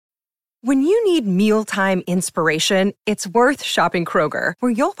When you need mealtime inspiration, it's worth shopping Kroger,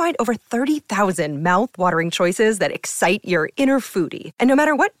 where you'll find over 30,000 mouth-watering choices that excite your inner foodie. And no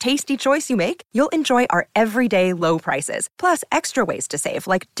matter what tasty choice you make, you'll enjoy our everyday low prices, plus extra ways to save,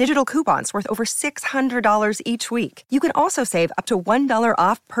 like digital coupons worth over $600 each week. You can also save up to $1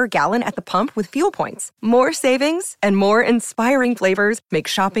 off per gallon at the pump with fuel points. More savings and more inspiring flavors make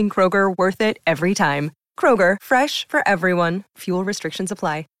shopping Kroger worth it every time. Kroger, fresh for everyone. Fuel restrictions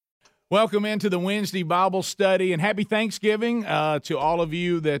apply. Welcome into the Wednesday Bible study, and happy Thanksgiving to all of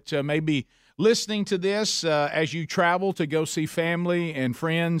you that may be listening to this as you travel to go see family and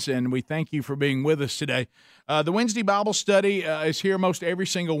friends, and we thank you for being with us today. The Wednesday Bible study is here most every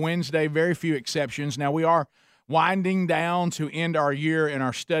single Wednesday, very few exceptions. Now, we are winding down to end our year in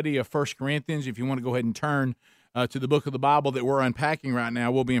our study of 1 Corinthians. If you want to go ahead and turn to the book of the Bible that we're unpacking right now,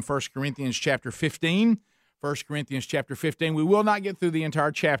 we'll be in 1 Corinthians chapter 15. 1 Corinthians chapter 15. We will not get through the entire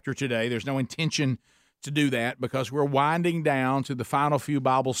chapter today. There's no intention to do that because we're winding down to the final few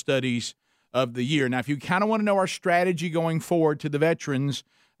Bible studies of the year. Now, if you kind of want to know our strategy going forward to the veterans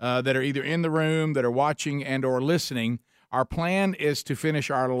that are either in the room, that are watching, and or listening, our plan is to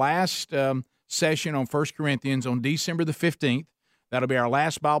finish our last session on 1 Corinthians on December the 15th. That'll be our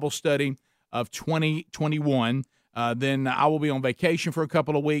last Bible study of 2021. Then I will be on vacation for a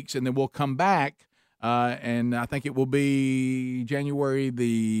couple of weeks, and then we'll come back. And I think it will be January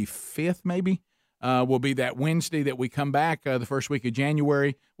the 5th, maybe, will be that Wednesday that we come back the first week of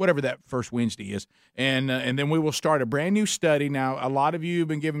January, whatever that first Wednesday is. And then we will start a brand new study. Now, a lot of you have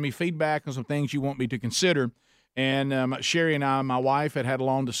been giving me feedback on some things you want me to consider. And Sherry and I, my wife, had a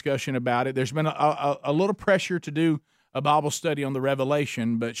long discussion about it. There's been a little pressure to do a Bible study on the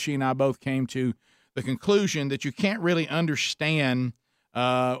Revelation, but she and I both came to the conclusion that you can't really understand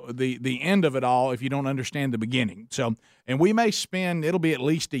the end of it all if you don't understand the beginning. So, and we may spend, it'll be at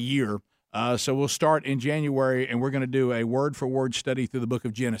least a year. So we'll start in January, and we're going to do a word-for-word study through the book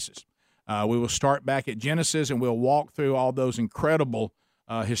of Genesis. We will start back at Genesis, and we'll walk through all those incredible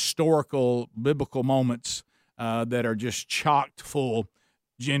historical, biblical moments that are just chocked full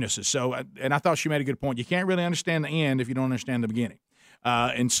Genesis. So, and I thought she made a good point. You can't really understand the end if you don't understand the beginning.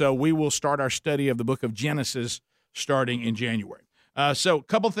 And so we will start our study of the book of Genesis starting in January. So a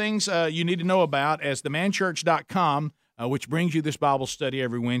couple things you need to know about as themanchurch.com, which brings you this Bible study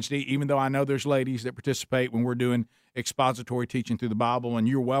every Wednesday, even though I know there's ladies that participate when we're doing expository teaching through the Bible, and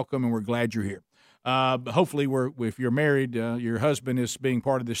you're welcome, and we're glad you're here. Hopefully, if you're married, your husband is being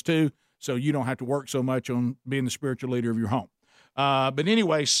part of this too, so you don't have to work so much on being the spiritual leader of your home. But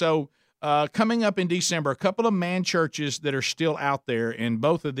anyway, so coming up in December, a couple of man churches that are still out there, and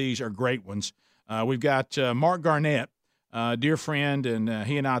both of these are great ones. We've got Mark Garnett, dear friend, and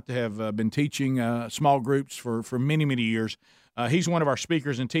he and I have been teaching small groups for many, many years. He's one of our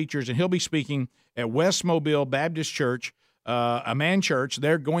speakers and teachers, and he'll be speaking at West Mobile Baptist Church, a man church.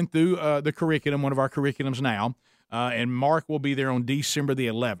 They're going through the curriculum, one of our curriculums now, and Mark will be there on December the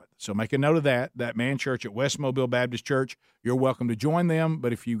 11th. So make a note of that man church at West Mobile Baptist Church. You're welcome to join them,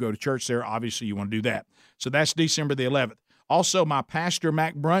 but if you go to church there, obviously you want to do that. So that's December the 11th. Also, my pastor,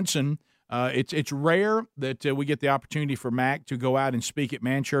 Mac Brunson, it's rare that we get the opportunity for Mac to go out and speak at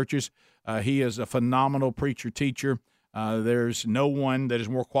man churches. He is a phenomenal preacher, teacher. There's no one that is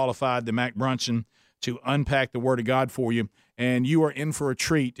more qualified than Mac Brunson to unpack the Word of God for you. And you are in for a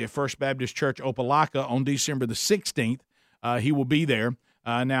treat at First Baptist Church Opelika on December the 16th. He will be there.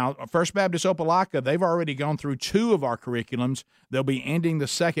 Now, First Baptist Opelika, they've already gone through two of our curriculums. They'll be ending the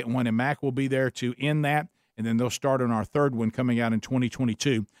second one, and Mac will be there to end that. And then they'll start on our third one coming out in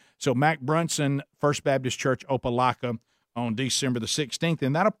 2022. So Mac Brunson, First Baptist Church, Opelika, on December the 16th.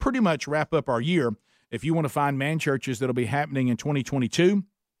 And that'll pretty much wrap up our year. If you want to find man churches that'll be happening in 2022,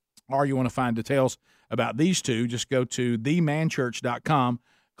 or you want to find details about these two, just go to themanchurch.com,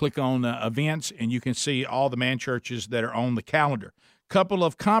 click on events, and you can see all the man churches that are on the calendar. Couple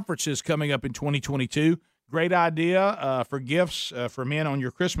of conferences coming up in 2022. Great idea for gifts for men on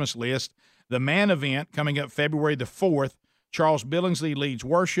your Christmas list. The Man event coming up February the 4th. Charles Billingsley leads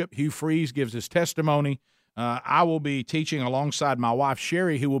worship. Hugh Freeze gives his testimony. I will be teaching alongside my wife,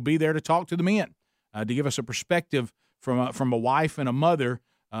 Sherry, who will be there to talk to the men, to give us a perspective from a wife and a mother,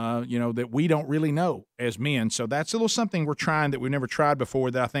 that we don't really know as men. So that's a little something we're trying that we've never tried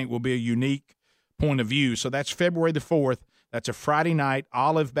before that I think will be a unique point of view. So that's February the 4th. That's a Friday night,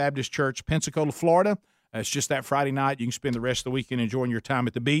 Olive Baptist Church, Pensacola, Florida. It's just that Friday night. You can spend the rest of the weekend enjoying your time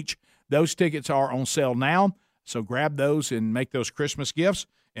at the beach. Those tickets are on sale now, so grab those and make those Christmas gifts.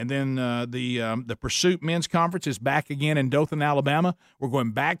 And then the Pursuit Men's Conference is back again in Dothan, Alabama. We're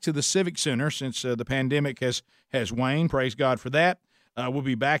going back to the Civic Center since the pandemic has waned. Praise God for that. We'll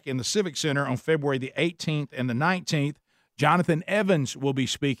be back in the Civic Center on February the 18th and the 19th. Jonathan Evans will be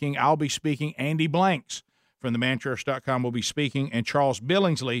speaking. I'll be speaking. Andy Blanks from themanchurch.com will be speaking, and Charles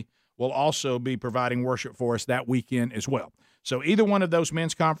Billingsley will also be providing worship for us that weekend as well. So either one of those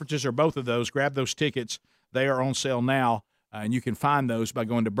men's conferences or both of those, grab those tickets. They are on sale now, and you can find those by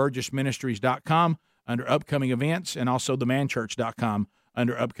going to burgessministries.com under upcoming events, and also themanchurch.com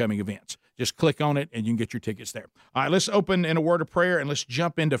under upcoming events. Just click on it, and you can get your tickets there. All right, let's open in a word of prayer, and let's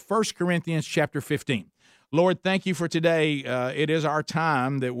jump into 1 Corinthians chapter 15. Lord, thank you for today. It is our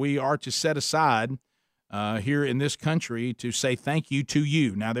time that we are to set aside here in this country to say thank you to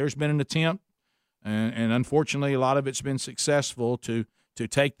you. Now, there's been an attempt, and unfortunately, a lot of it's been successful to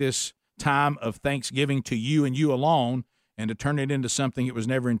take this time of thanksgiving to you and you alone and to turn it into something it was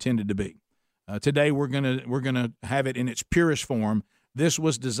never intended to be. Today, we're gonna have it in its purest form. This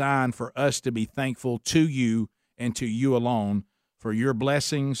was designed for us to be thankful to you and to you alone for your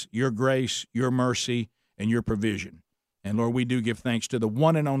blessings, your grace, your mercy, and your provision. And Lord, we do give thanks to the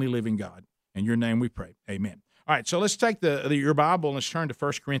one and only living God. In your name we pray. Amen. All right, so let's take your Bible and let's turn to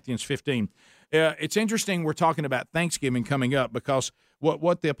 1 Corinthians 15. It's interesting we're talking about Thanksgiving coming up because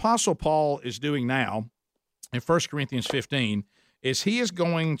what the Apostle Paul is doing now in 1 Corinthians 15 is he is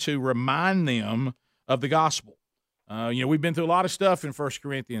going to remind them of the gospel. We've been through a lot of stuff in 1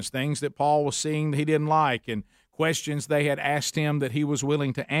 Corinthians, things that Paul was seeing that he didn't like and questions they had asked him that he was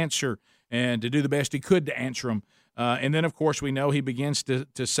willing to answer and to do the best he could to answer them. And then, of course, we know he begins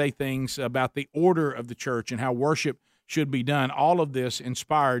to say things about the order of the church and how worship should be done. All of this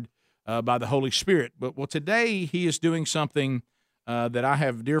inspired by the Holy Spirit. But today he is doing something that I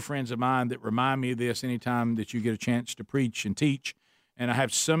have dear friends of mine that remind me of this anytime that you get a chance to preach and teach. And I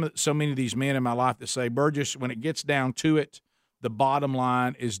have so many of these men in my life that say, Burgess, when it gets down to it, the bottom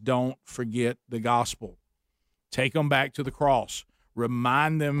line is don't forget the gospel. Take them back to the cross.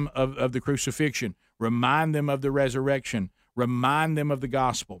 Remind them of the crucifixion. Remind them of the resurrection. Remind them of the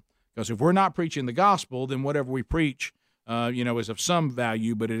gospel. Because if we're not preaching the gospel, then whatever we preach, is of some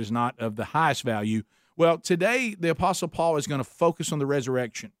value, but it is not of the highest value. Well, today the Apostle Paul is going to focus on the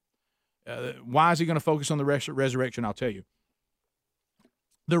resurrection. Why is he going to focus on the resurrection? I'll tell you.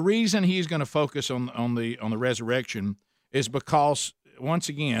 The reason he's going to focus on the resurrection is because, once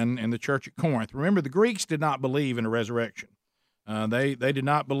again, in the church at Corinth, remember the Greeks did not believe in a resurrection. They did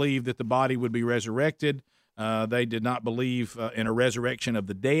not believe that the body would be resurrected. They did not believe in a resurrection of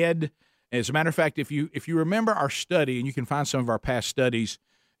the dead. As a matter of fact, if you remember our study, and you can find some of our past studies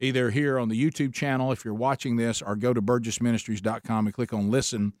either here on the YouTube channel if you're watching this, or go to burgessministries.com and click on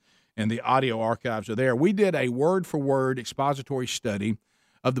Listen, and the audio archives are there. We did a word-for-word expository study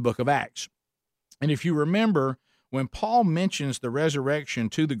of the book of Acts. And if you remember, when Paul mentions the resurrection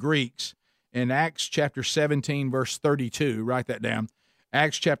to the Greeks in Acts chapter 17, verse 32, write that down,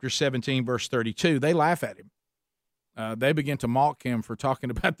 Acts chapter 17, verse 32, they laugh at him. They begin to mock him for talking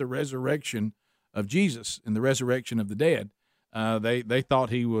about the resurrection of Jesus and the resurrection of the dead. They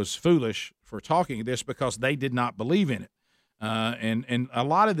thought he was foolish for talking this because they did not believe in it. And a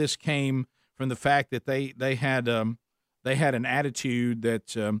lot of this came from the fact that they had an attitude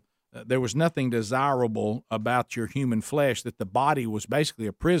that there was nothing desirable about your human flesh, that the body was basically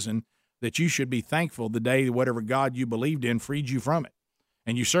a prison, that you should be thankful the day whatever God you believed in freed you from it.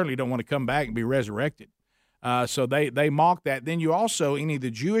 And you certainly don't want to come back and be resurrected. So they mocked that. Then you also, any of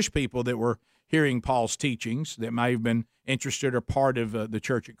the Jewish people that were hearing Paul's teachings that may have been interested or part of the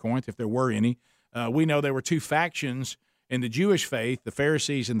church at Corinth, if there were any, we know there were two factions in the Jewish faith, the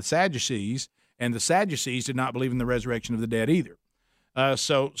Pharisees and the Sadducees, and the Sadducees did not believe in the resurrection of the dead either.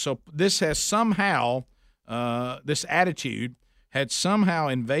 So this has somehow, this attitude had somehow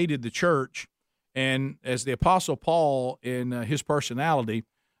invaded the church, and as the Apostle Paul in his personality,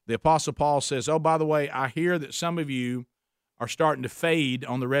 the Apostle Paul says, oh, by the way, I hear that some of you are starting to fade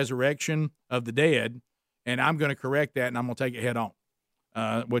on the resurrection of the dead, and I'm going to correct that, and I'm going to take it head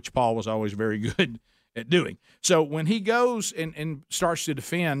on, which Paul was always very good at doing. So when he goes and starts to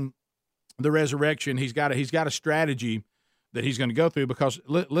defend the resurrection, he's got a strategy that he's going to go through, because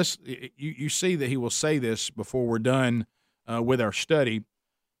you see that he will say this before we're done with our study.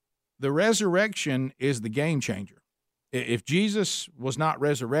 The resurrection is the game changer. If Jesus was not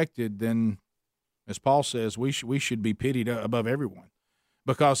resurrected, then, as Paul says, we should be pitied above everyone.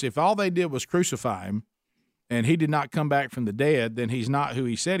 Because if all they did was crucify him and he did not come back from the dead, then he's not who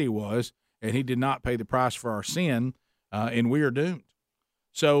he said he was, and he did not pay the price for our sin, and we are doomed.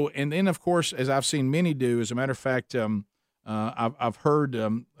 So, and then, of course, as I've seen many do, as a matter of fact, I've heard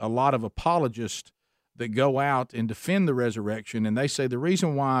a lot of apologists that go out and defend the resurrection, and they say the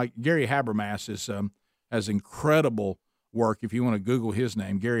reason why Gary Habermas has incredible work. If you want to Google his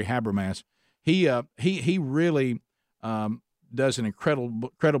name, Gary Habermas, he really does an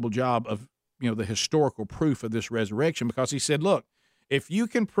incredible job of the historical proof of this resurrection, because he said, look, if you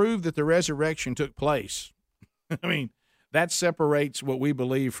can prove that the resurrection took place, I mean, that separates what we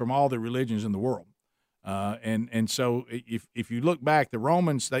believe from all the religions in the world. And so if you look back, the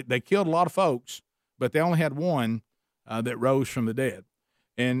Romans, they killed a lot of folks, but they only had one that rose from the dead.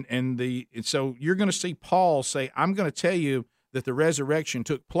 And so you're going to see Paul say, I'm going to tell you that the resurrection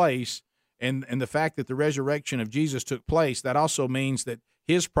took place, and the fact that the resurrection of Jesus took place, that also means that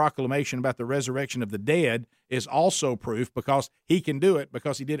his proclamation about the resurrection of the dead is also proof, because he can do it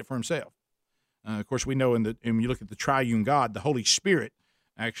because he did it for himself. Of course, we know when you look at the triune God, the Holy Spirit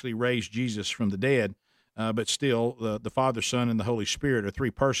actually raised Jesus from the dead, but still the Father, Son, and the Holy Spirit are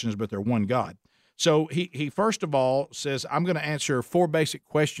three persons, but they're one God. So he first of all says, I'm going to answer 4 basic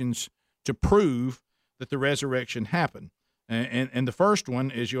questions to prove that the resurrection happened. And the first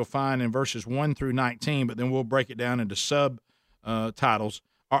one is you'll find in verses 1 through 19, but then we'll break it down into titles.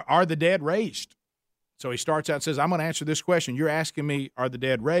 Are the dead raised? So he starts out and says, I'm going to answer this question. You're asking me, are the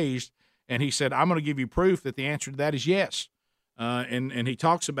dead raised? And he said, I'm going to give you proof that the answer to that is yes. And he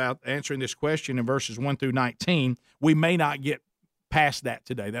talks about answering this question in verses 1 through 19. We may not get past that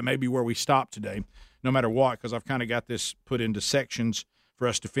today. That may be where we stop today, no matter what, because I've kind of got this put into sections for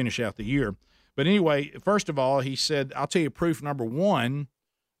us to finish out the year. But anyway, first of all, he said, I'll tell you proof number 1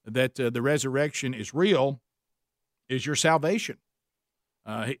 that the resurrection is real is your salvation.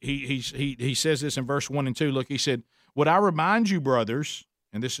 He says this in verse 1 and 2. Look, he said, would I remind you, brothers,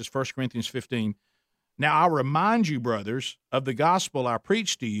 and this is 1 Corinthians 15, now I remind you, brothers, of the gospel I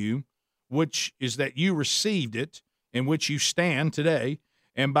preached to you, which is that you received it, in which you stand today,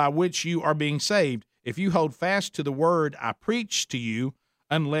 and by which you are being saved, if you hold fast to the word I preached to you,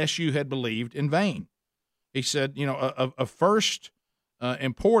 unless you had believed in vain. He said, of first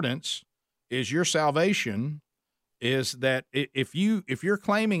importance is your salvation, is that if you're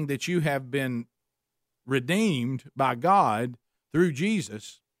claiming that you have been redeemed by God through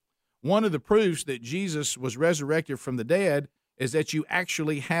Jesus, one of the proofs that Jesus was resurrected from the dead is that you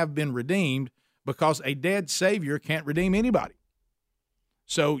actually have been redeemed, because a dead Savior can't redeem anybody.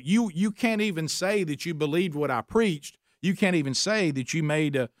 So you can't even say that you believed what I preached. You can't even say that you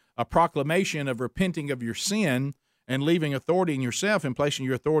made a proclamation of repenting of your sin and leaving authority in yourself and placing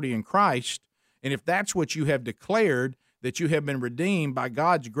your authority in Christ. And if that's what you have declared, that you have been redeemed by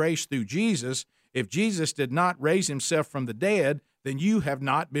God's grace through Jesus, if Jesus did not raise himself from the dead, then you have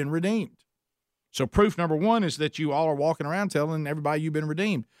not been redeemed. So proof number 1 is that you all are walking around telling everybody you've been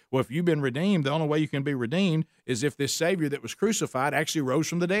redeemed. Well, if you've been redeemed, the only way you can be redeemed is if this Savior that was crucified actually rose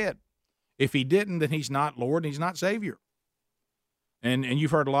from the dead. If he didn't, then he's not Lord and he's not Savior. And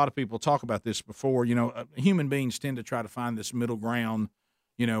you've heard a lot of people talk about this before. Human beings tend to try to find this middle ground,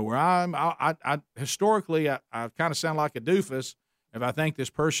 where I historically I kind of sound like a doofus if I think this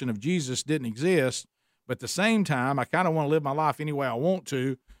person of Jesus didn't exist, but at the same time, I kind of want to live my life any way I want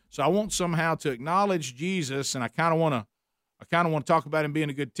to. So I want somehow to acknowledge Jesus, and I kind of want to talk about him being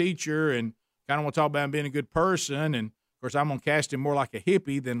a good teacher, and kind of want to talk about him being a good person. And of course, I'm going to cast him more like a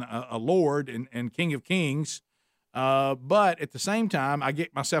hippie than a Lord and King of Kings. But at the same time, I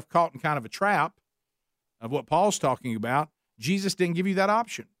get myself caught in kind of a trap of what Paul's talking about. Jesus didn't give you that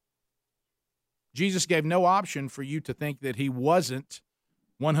option. Jesus gave no option for you to think that he wasn't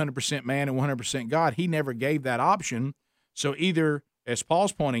 100% man and 100% God. He never gave that option. So either, as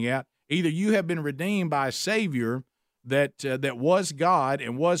Paul's pointing out, either you have been redeemed by a Savior that was God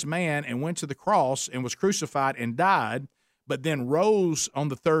and was man and went to the cross and was crucified and died, but then rose on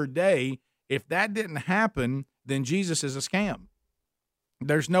the third day. If that didn't happen, then Jesus is a scam.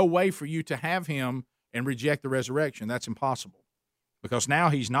 There's no way for you to have him and reject the resurrection. That's impossible, because now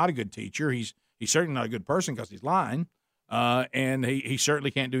he's not a good teacher. He's certainly not a good person because he's lying, and he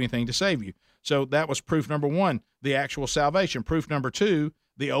certainly can't do anything to save you. So that was proof number 1, the actual salvation. Proof number 2,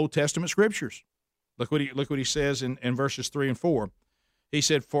 the Old Testament scriptures. Look what he says in verses 3 and 4. He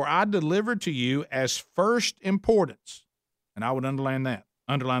said, "For I delivered to you as first importance," and I would underline that.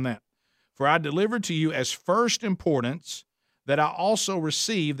 "For I delivered to you as first importance that I also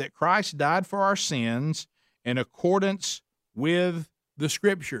received that Christ died for our sins in accordance with the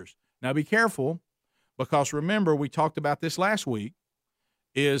Scriptures." Now be careful, because remember, we talked about this last week,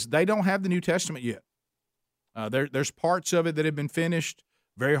 is they don't have the New Testament yet. There's parts of it that have been finished,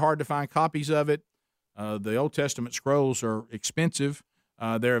 very hard to find copies of it. The Old Testament scrolls are expensive.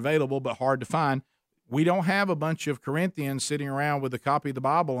 They're available, but hard to find. We don't have a bunch of Corinthians sitting around with a copy of the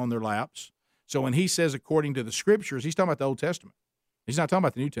Bible on their laps. So when he says according to the Scriptures, he's talking about the Old Testament. He's not talking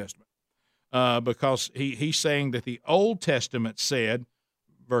about the New Testament. because he's saying that the Old Testament said,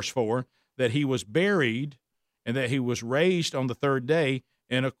 verse 4, that he was buried and that he was raised on the third day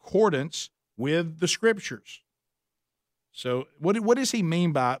in accordance with the Scriptures. So what does he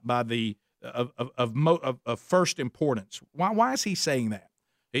mean by the of first importance? Why is he saying that?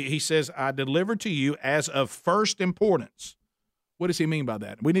 He says, I delivered to you as of first importance. What does he mean by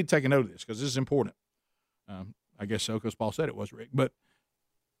that? We need to take a note of this because this is important. I guess so, because Paul said it was, Rick. But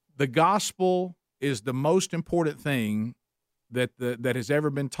the gospel is the most important thing that has ever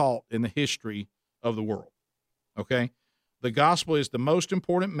been taught in the history of the world. Okay? The gospel is the most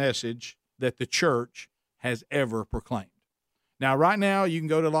important message that the church has ever proclaimed. Now, right now, you can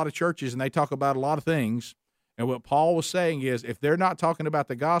go to a lot of churches and they talk about a lot of things. And what Paul was saying is, if they're not talking about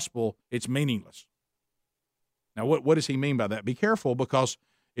the gospel, it's meaningless. Now, what does he mean by that? Be careful, because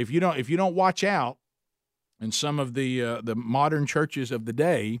if you don't watch out, in some of the modern churches of the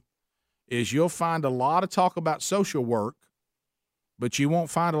day, is you'll find a lot of talk about social work, but you won't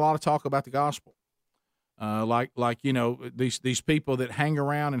find a lot of talk about the gospel. These people that hang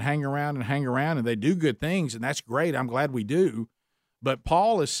around and they do good things, and that's great. I'm glad we do. But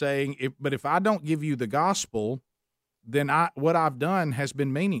Paul is saying, if I don't give you the gospel, then what I've done has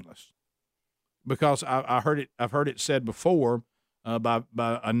been meaningless. Because I've heard it said before by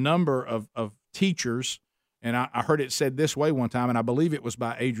a number of teachers, and I heard it said this way one time, and I believe it was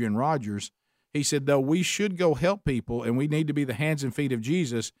by Adrian Rogers. He said, though we should go help people and we need to be the hands and feet of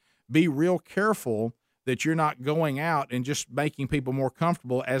Jesus, be real careful that you're not going out and just making people more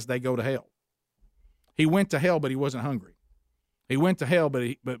comfortable as they go to hell. He went to hell, but he wasn't hungry. He went to hell,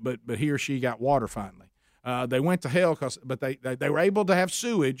 but he or she got water finally. They went to hell but they were able to have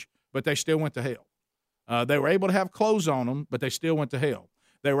sewage, but they still went to hell. They were able to have clothes on them, but they still went to hell.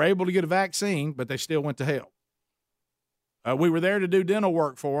 They were able to get a vaccine, but they still went to hell. We were there to do dental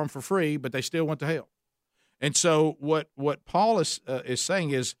work for them for free, but they still went to hell. And so what Paul is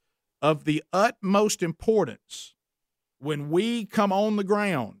saying is, of the utmost importance, when we come on the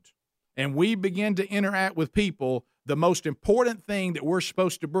ground and we begin to interact with people, the most important thing that we're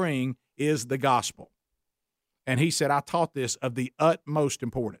supposed to bring is the gospel. And he said, I taught this of the utmost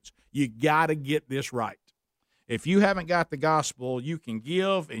importance. You got to get this right. If you haven't got the gospel, you can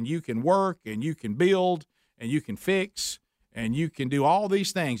give and you can work and you can build and you can fix and you can do all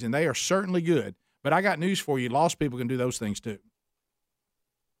these things, and they are certainly good. But I got news for you. Lost people can do those things too.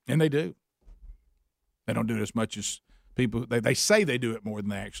 And they do. They don't do it as much as people. They say they do it more than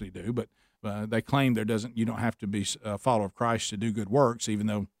they actually do, but they claim you don't have to be a follower of Christ to do good works, even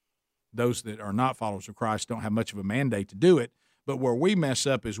though those that are not followers of Christ don't have much of a mandate to do it. But where we mess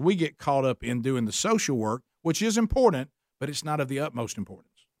up is we get caught up in doing the social work, which is important, but it's not of the utmost importance.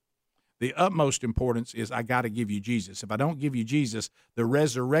 The utmost importance is I got to give you Jesus. If I don't give you Jesus, the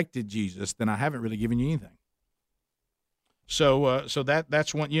resurrected Jesus, then I haven't really given you anything. So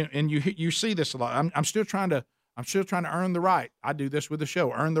that's one, you see this a lot. I'm still trying to earn the right. I do this with the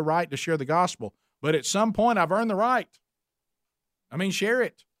show, earn the right to share the gospel. But at some point, I've earned the right. I mean, share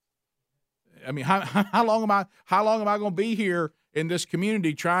it. I mean, how long am I going to be here in this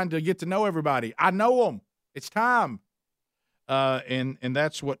community trying to get to know everybody? I know them. It's time. And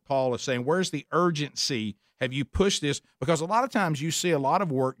that's what Paul is saying. Where's the urgency? Have you pushed this? Because a lot of times you see a lot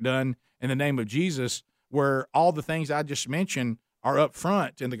of work done in the name of Jesus, where all the things I just mentioned are up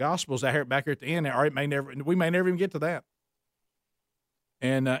front in the Gospels back here at the end, or we may never even get to that.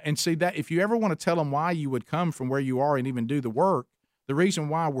 And see that if you ever want to tell them why you would come from where you are and even do the work, the reason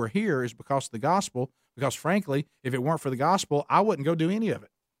why we're here is because of the gospel. Because frankly, if it weren't for the gospel, I wouldn't go do any of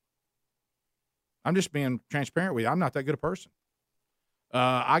it. I'm just being transparent with you. I'm not that good a person.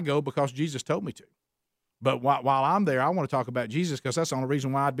 I go because Jesus told me to. But while I'm there, I want to talk about Jesus because that's the only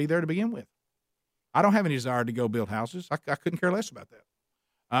reason why I'd be there to begin with. I don't have any desire to go build houses. I couldn't care less about that.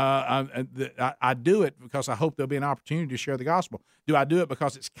 I do it because I hope there'll be an opportunity to share the gospel. Do I do it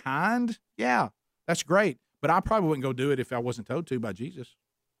because it's kind? Yeah, that's great. But I probably wouldn't go do it if I wasn't told to by Jesus.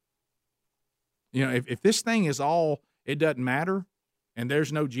 You know, if this thing is all, it doesn't matter, and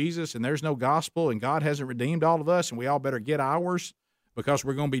there's no Jesus and there's no gospel and God hasn't redeemed all of us and we all better get ours because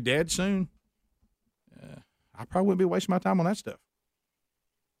we're going to be dead soon, I probably wouldn't be wasting my time on that stuff.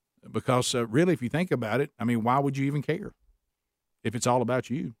 Because really, if you think about it, I mean, why would you even care if it's all about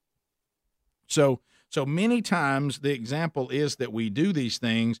you? So many times the example is that we do these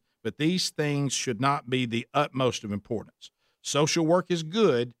things, but these things should not be the utmost of importance. Social work is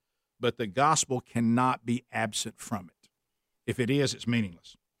good, but the gospel cannot be absent from it. If it is, it's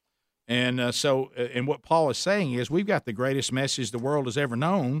meaningless. And and what Paul is saying is we've got the greatest message the world has ever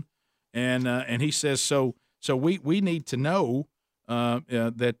known, and he says so we need to know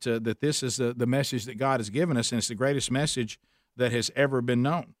that this is the message that God has given us, and it's the greatest message that has ever been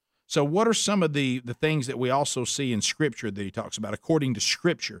known. So what are some of the things that we also see in Scripture that he talks about, according to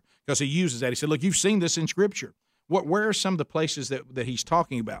Scripture? Because he uses that. He said, look, you've seen this in Scripture. Where are some of the places that he's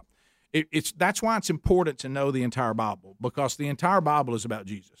talking about? That's why it's important to know the entire Bible, because the entire Bible is about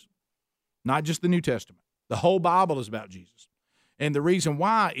Jesus, not just the New Testament. The whole Bible is about Jesus. And the reason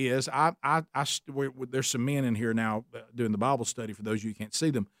why is there's some men in here now doing the Bible study, for those of you who can't see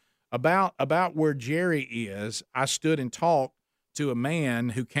them, about where Jerry is. I stood and talked to a man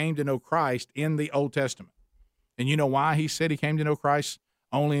who came to know Christ in the Old Testament. And you know why he said he came to know Christ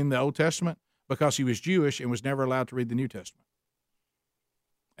only in the Old Testament? Because he was Jewish and was never allowed to read the New Testament.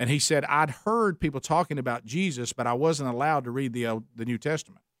 And he said, I'd heard people talking about Jesus, but I wasn't allowed to read the New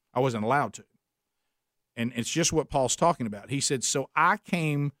Testament. I wasn't allowed to. And it's just what Paul's talking about. He said, so I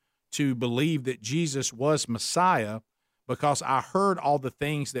came to believe that Jesus was Messiah because I heard all the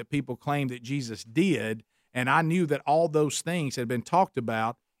things that people claimed that Jesus did, and I knew that all those things had been talked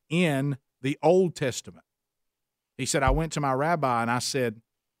about in the Old Testament. He said, I went to my rabbi and I said,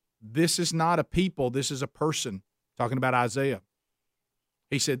 this is not a people, this is a person, talking about Isaiah.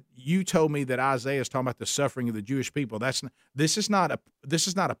 He said, you told me that Isaiah is talking about the suffering of the Jewish people. This is not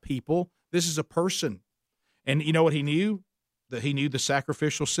a people, this is a person. And you know what he knew? That he knew the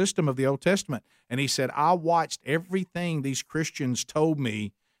sacrificial system of the Old Testament. And he said, I watched everything these Christians told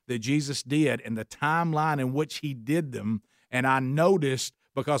me that Jesus did and the timeline in which he did them, and I noticed,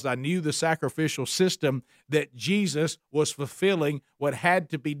 because I knew the sacrificial system, that Jesus was fulfilling what had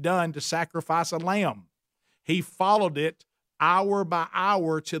to be done to sacrifice a lamb. He followed it hour by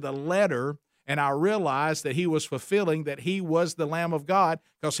hour to the letter, and I realized that he was fulfilling, that he was the Lamb of God,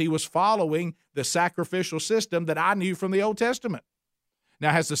 because he was following the sacrificial system that I knew from the Old Testament.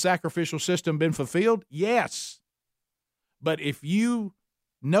 Now, has the sacrificial system been fulfilled? Yes. But if you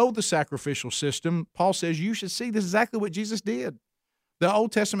know the sacrificial system, Paul says you should see this is exactly what Jesus did. The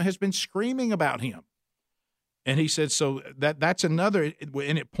Old Testament has been screaming about him. And he said, so that's another,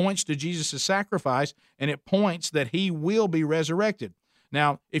 and it points to Jesus' sacrifice, and it points that he will be resurrected.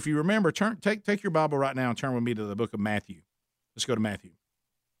 Now, if you remember, take your Bible right now and turn with me to the book of Matthew. Let's go to Matthew.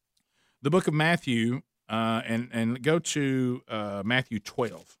 The book of Matthew, and go to Matthew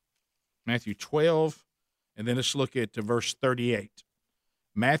 12. Matthew 12, and then let's look at verse 38.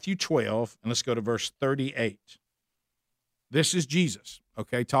 Matthew 12, and let's go to verse 38. This is Jesus,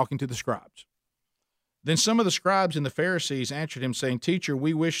 okay, talking to the scribes. Then some of the scribes and the Pharisees answered him, saying, Teacher,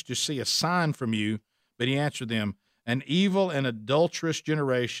 we wish to see a sign from you. But he answered them, An evil and adulterous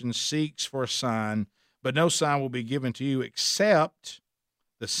generation seeks for a sign, but no sign will be given to you except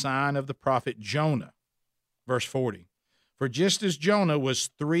the sign of the prophet Jonah. Verse 40. For just as Jonah was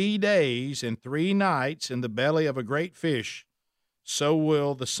 3 days and 3 nights in the belly of a great fish, so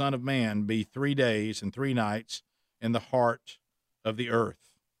will the Son of Man be 3 days and 3 nights in the heart of the earth.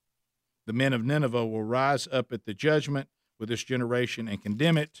 The men of Nineveh will rise up at the judgment with this generation and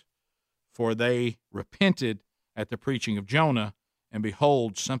condemn it, for they repented at the preaching of Jonah, and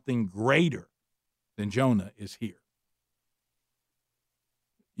behold, something greater than Jonah is here.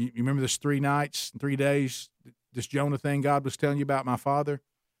 You remember this 3 nights and 3 days, this Jonah thing God was telling you about my father?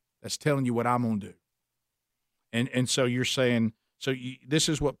 That's telling you what I'm going to do. And so you're saying, this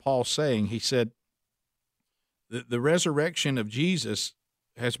is what Paul's saying. He said, the resurrection of Jesus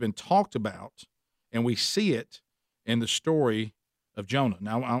has been talked about, and we see it in the story of Jonah.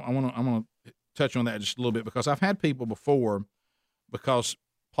 Now, I'm going to touch on that just a little bit, because I've had people before, because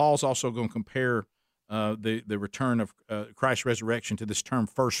Paul's also going to compare the return of Christ's resurrection to this term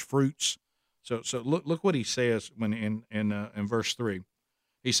first fruits. So look what he says when in verse 3.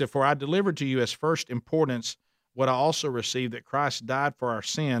 He said, For I delivered to you as first importance what I also received, that Christ died for our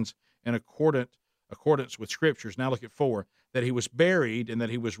sins in accordance with Scriptures. Now look at 4. That he was buried and that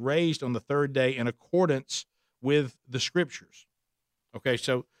he was raised on the third day in accordance with the Scriptures. Okay,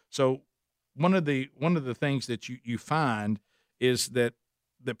 so one of the things that you find is that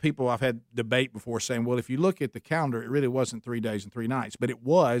people, I've had debate before saying, well, if you look at the calendar, it really wasn't 3 days and 3 nights, but it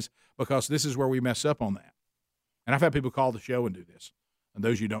was, because this is where we mess up on that. And I've had people call the show and do this. And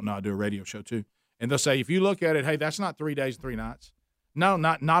those of you who don't know, I do a radio show too. And they'll say, if you look at it, hey, that's not 3 days and 3 nights. No,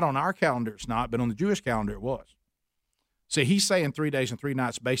 not on our calendar it's not, but on the Jewish calendar it was. See, he's saying 3 days and 3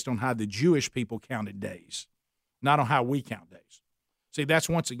 nights based on how the Jewish people counted days, not on how we count days. See, that's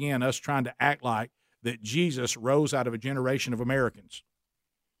once again us trying to act like that Jesus rose out of a generation of Americans,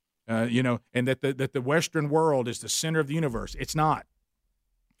 and that the Western world is the center of the universe. It's not.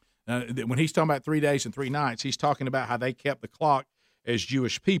 When he's talking about 3 days and 3 nights, he's talking about how they kept the clock as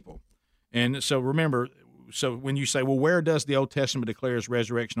Jewish people. And so remember, so when you say, well, where does the Old Testament declare his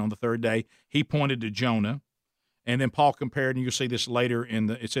resurrection on the third day? He pointed to Jonah. And then Paul compared, and you'll see this later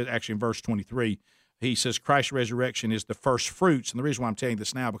it says actually in verse 23, he says Christ's resurrection is the first fruits. And the reason why I'm telling you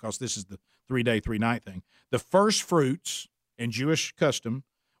this now, because this is the 3-day, 3-night thing. The first fruits in Jewish custom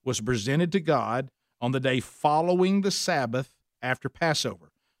was presented to God on the day following the Sabbath after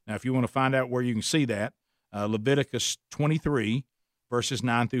Passover. Now, if you want to find out where you can see that, Leviticus 23, verses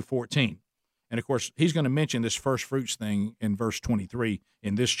 9 through 14. And, of course, he's going to mention this first fruits thing in verse 23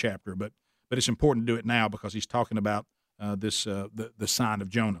 in this chapter, but it's important to do it now because he's talking about the sign of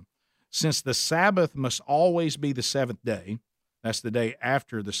Jonah. Since the Sabbath must always be the seventh day, that's the day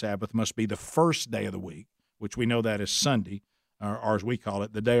after the Sabbath, must be the first day of the week, which we know that is Sunday, or as we call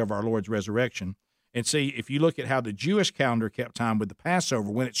it, the day of our Lord's resurrection. And see, if you look at how the Jewish calendar kept time with the Passover,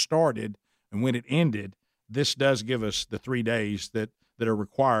 when it started and when it ended, this does give us the 3 days that are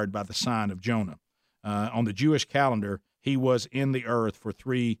required by the sign of Jonah. On the Jewish calendar, he was in the earth for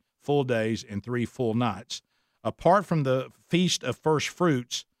 3 full days and 3 full nights. Apart from the Feast of First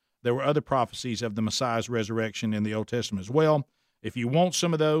Fruits, there were other prophecies of the Messiah's resurrection in the Old Testament as well. If you want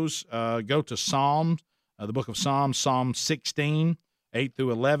some of those, go to Psalms, the book of Psalms, Psalm 16, 8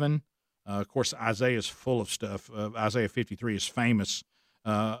 through 11. Of course, Isaiah is full of stuff. Isaiah 53 is famous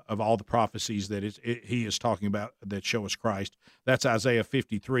of all the prophecies that he is talking about that show us Christ. That's Isaiah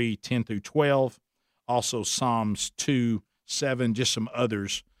 53, 10 through 12. Also Psalms 2, 7, just some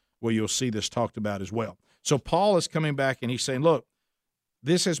others where you'll see this talked about as well. So Paul is coming back and he's saying, look,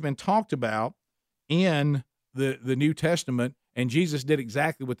 this has been talked about in the New Testament, and Jesus did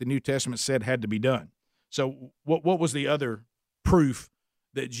exactly what the New Testament said had to be done. So what was the other proof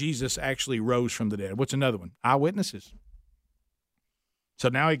that Jesus actually rose from the dead? What's another one? Eyewitnesses. So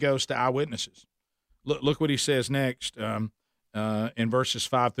now he goes to eyewitnesses. Look what he says next in verses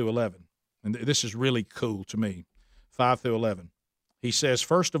 5 through 11. And this is really cool to me, 5 through 11. He says,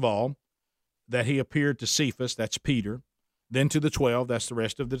 first of all, that he appeared to Cephas, that's Peter, then to the 12, that's the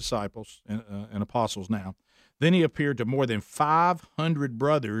rest of the disciples and apostles now. Then he appeared to more than 500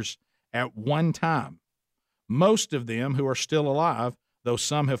 brothers at one time, most of them who are still alive, though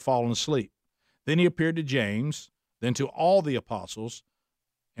some have fallen asleep. Then he appeared to James, then to all the apostles,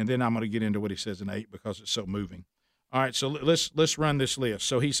 and then I'm going to get into what he says in 8 because it's so moving. All right, so let's run this list.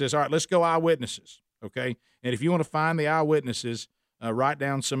 So he says, all right, let's go eyewitnesses, okay? And if you want to find the eyewitnesses, write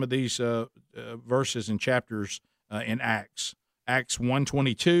down some of these verses and chapters in Acts. Acts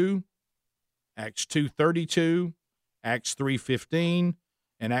 1:22, Acts 2:32, Acts 3:15,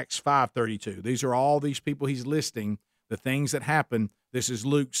 and Acts 5:32. These are all these people he's listing, the things that happened. This is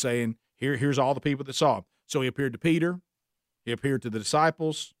Luke saying, here's all the people that saw him. So he appeared to Peter. He appeared to the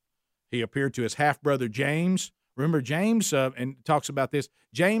disciples. He appeared to his half-brother James. Remember, James, and talks about this,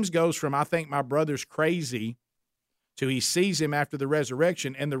 James goes from, I think my brother's crazy, to he sees him after the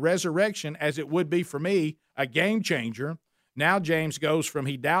resurrection. And the resurrection, as it would be for me, a game changer. Now James goes from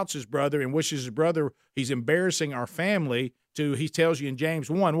he doubts his brother and wishes his brother, he's embarrassing our family, to he tells you in James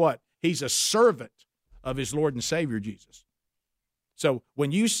 1, what? He's a servant of his Lord and Savior, Jesus. So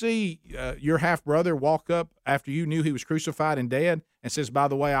when you see your half-brother walk up after you knew he was crucified and dead and says, by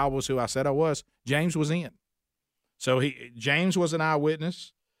the way, I was who I said I was, James was in. So James was an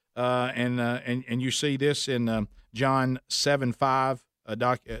eyewitness, and you see this in John 7:5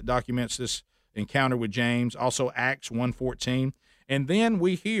 documents this encounter with James. Also Acts 1:14, and then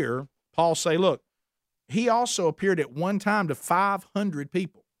we hear Paul say, "Look, he also appeared at one time to 500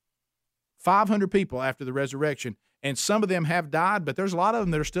 people. 500 people after the resurrection, and some of them have died, but there's a lot of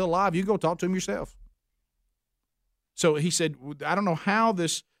them that are still alive. You go talk to them yourself." So he said, "I don't know how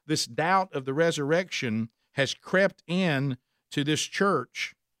this doubt of the resurrection has crept in to this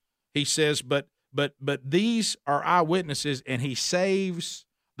church." He says, but these are eyewitnesses, and he saves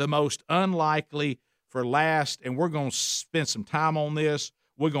the most unlikely for last, and we're going to spend some time on this.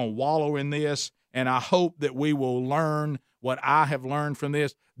 We're going to wallow in this, and I hope that we will learn what I have learned from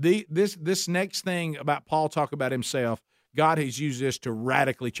this. This next thing about Paul talk about himself, God has used this to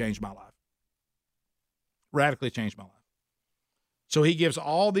radically change my life. Radically change my life. So he gives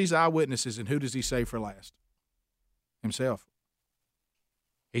all these eyewitnesses, and who does he save for last? Himself.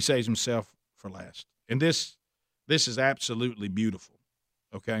 He saves himself for last. And this is absolutely beautiful,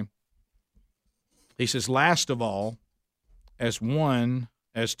 okay? He says, last of all, as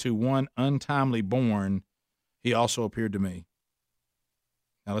to one untimely born, he also appeared to me.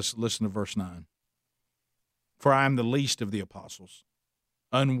 Now let's listen to verse 9. For I am the least of the apostles,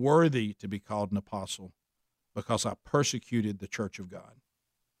 unworthy to be called an apostle, because I persecuted the church of God.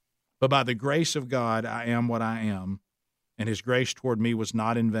 But by the grace of God I am what I am, and his grace toward me was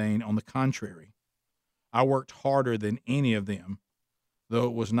not in vain. On the contrary, I worked harder than any of them, though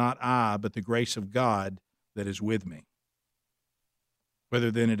it was not I, but the grace of God that is with me.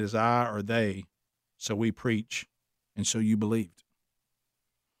 Whether then it is I or they, so we preach, and so you believed.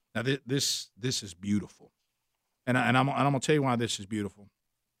 Now, this is beautiful. And I'm going to tell you why this is beautiful.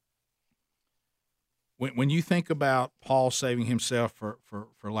 When you think about Paul saving himself for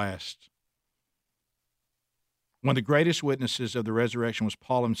last, one of the greatest witnesses of the resurrection was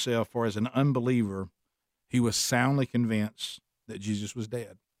Paul himself, for as an unbeliever, he was soundly convinced that Jesus was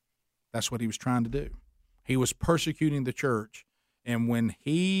dead. That's what he was trying to do. He was persecuting the church, and when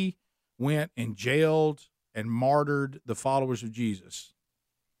he went and jailed and martyred the followers of Jesus,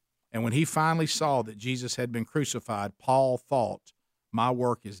 and when he finally saw that Jesus had been crucified, Paul thought, my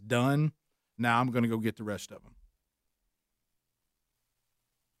work is done. Now I'm going to go get the rest of them.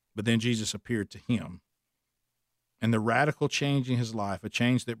 But then Jesus appeared to him. And the radical change in his life, a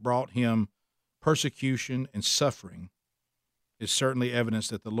change that brought him persecution and suffering, is certainly evidence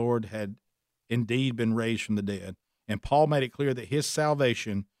that the Lord had indeed been raised from the dead. And Paul made it clear that his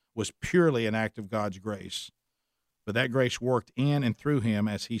salvation was purely an act of God's grace. But that grace worked in and through him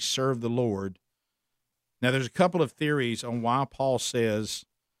as he served the Lord. Now, there's a couple of theories on why Paul says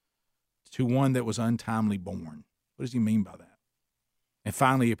to one that was untimely born. What does he mean by that? And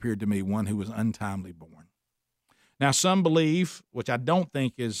finally appeared to me one who was untimely born. Now, some believe, which I don't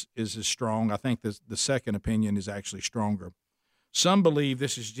think is as strong, I think the second opinion is actually stronger. Some believe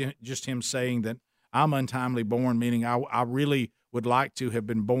this is just him saying that I'm untimely born, meaning I really would like to have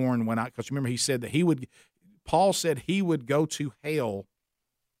been born because remember he said that Paul said he would go to hell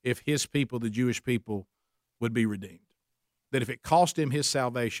if his people, the Jewish people, would be redeemed. That if it cost him his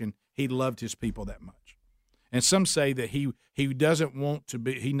salvation, he loved his people that much. And some say that he doesn't want to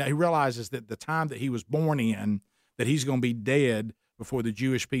be, he realizes that the time that he was born in, that he's going to be dead before the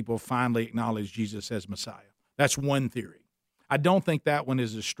Jewish people finally acknowledge Jesus as Messiah. That's one theory. I don't think that one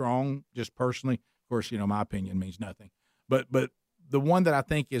is as strong, just personally. Of course, my opinion means nothing. But the one that I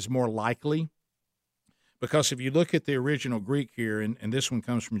think is more likely, because if you look at the original Greek here, and this one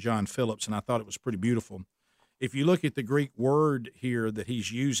comes from John Phillips, and I thought it was pretty beautiful. If you look at the Greek word here that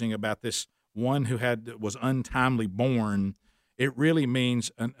he's using about this one who was untimely born, it really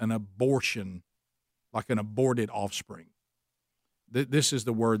means an abortion, like an aborted offspring. This is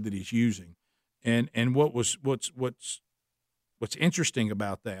the word that he's using, and what's interesting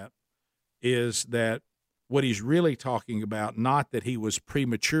about that is that what he's really talking about, not that he was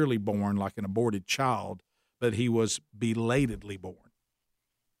prematurely born like an aborted child, but he was belatedly born.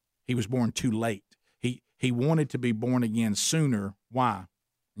 He was born too late. He wanted to be born again sooner. Why?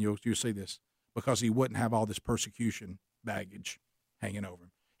 You'll see this. Because he wouldn't have all this persecution baggage hanging over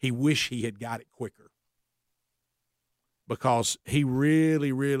him. He wished he had got it quicker. Because he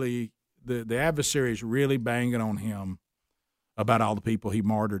really, really, the adversary is really banging on him about all the people he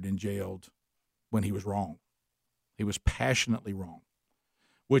martyred and jailed when he was wrong. He was passionately wrong.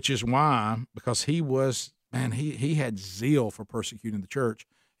 Which is why, because he had zeal for persecuting the church,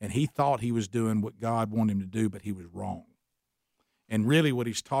 and he thought he was doing what God wanted him to do, but he was wrong. And really what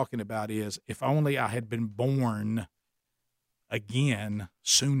he's talking about is, if only I had been born again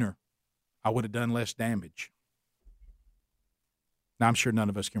sooner, I would have done less damage. Now, I'm sure none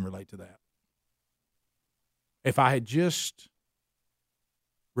of us can relate to that. If I had just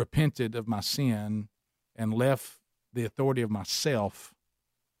repented of my sin and left the authority of myself,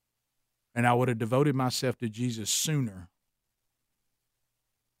 and I would have devoted myself to Jesus sooner,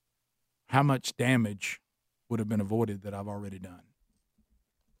 how much damage would have been avoided that I've already done?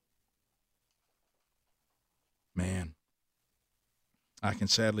 Man, I can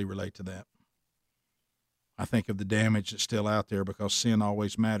sadly relate to that. I think of the damage that's still out there because sin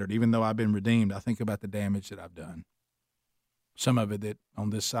always mattered. Even though I've been redeemed, I think about the damage that I've done. Some of it that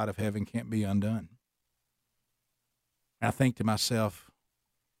on this side of heaven can't be undone. And I think to myself,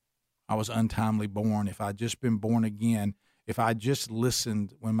 I was untimely born. If I'd just been born again, if I just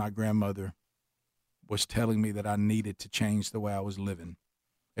listened when my grandmother was telling me that I needed to change the way I was living,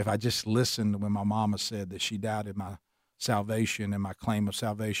 if I just listened when my mama said that she doubted my salvation and my claim of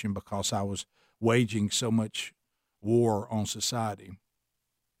salvation because I was waging so much war on society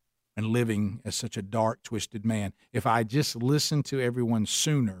and living as such a dark, twisted man, if I just listened to everyone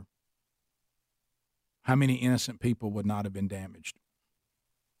sooner, how many innocent people would not have been damaged?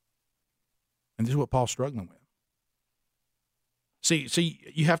 And this is what Paul's struggling with. See,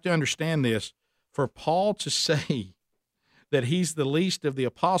 you have to understand this. For Paul to say that he's the least of the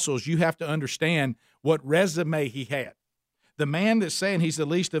apostles, you have to understand what resume he had. The man that's saying he's the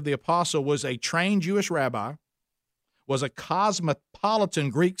least of the apostle was a trained Jewish rabbi, was a cosmopolitan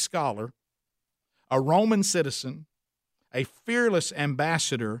Greek scholar, a Roman citizen, a fearless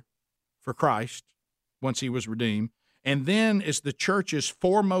ambassador for Christ once he was redeemed, and then is the church's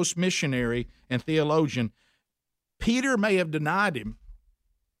foremost missionary and theologian. Peter may have denied him.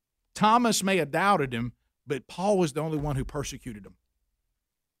 Thomas may have doubted him, but Paul was the only one who persecuted him.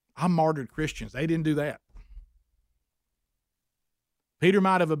 I martyred Christians. They didn't do that. Peter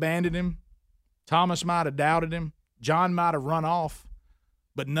might have abandoned him. Thomas might have doubted him. John might have run off.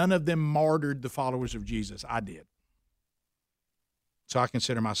 But none of them martyred the followers of Jesus. I did. So I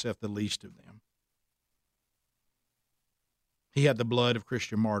consider myself the least of them. He had the blood of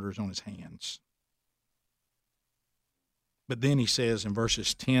Christian martyrs on his hands. But then he says in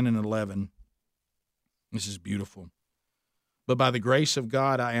verses 10 and 11, this is beautiful. But by the grace of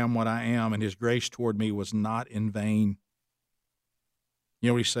God I am what I am, and his grace toward me was not in vain. You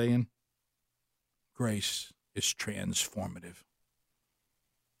know what he's saying? Grace is transformative.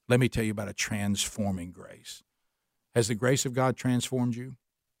 Let me tell you about a transforming grace. Has the grace of God transformed you?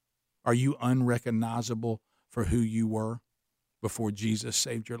 Are you unrecognizable for who you were before Jesus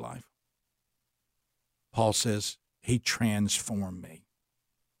saved your life? Paul says, he transformed me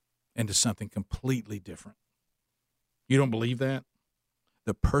into something completely different. You don't believe that?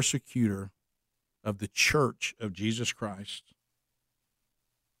 The persecutor of the church of Jesus Christ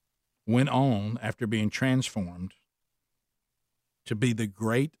went on, after being transformed, to be the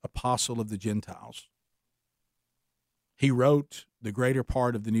great apostle of the Gentiles. He wrote the greater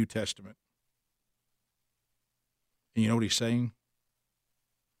part of the New Testament. And you know what he's saying?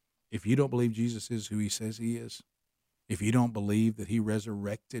 If you don't believe Jesus is who he says he is, if you don't believe that he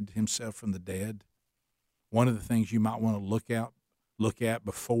resurrected himself from the dead, one of the things you might want to look at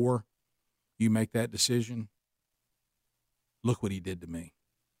before you make that decision, look what he did to me.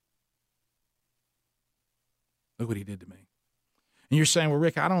 Look what he did to me. And you're saying, well,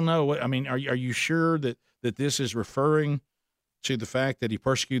 Rick, I don't know. I mean, are you sure that this is referring to the fact that he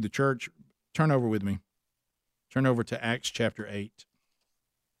persecuted the church? Turn over with me. Turn over to Acts chapter 8.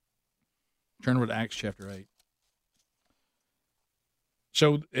 Turn over to Acts chapter 8.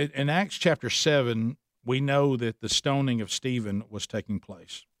 So in Acts chapter 7, we know that the stoning of Stephen was taking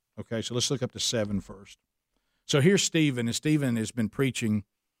place. Okay, so let's look up to 7 first. So here's Stephen, and Stephen has been preaching,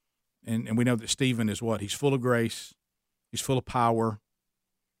 and we know that Stephen is what? He's full of grace. He's full of power,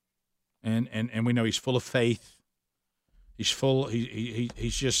 and we know he's full of faith. He's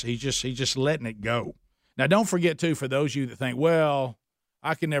just letting it go. Now, don't forget too, for those of you that think, well,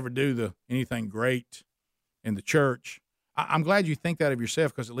 I can never do anything great in the church. I'm glad you think that of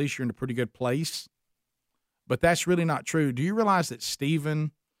yourself, because at least you're in a pretty good place. But that's really not true. Do you realize that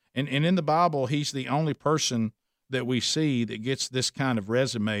Stephen, and in the Bible, he's the only person that we see that gets this kind of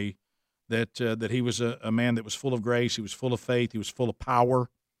resume, that he was a man that was full of grace, he was full of faith, he was full of power,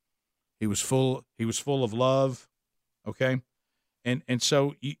 he was full of love, okay? And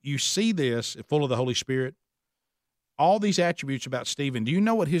so you see this, full of the Holy Spirit, all these attributes about Stephen. Do you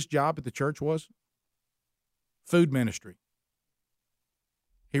know what his job at the church was? Food ministry.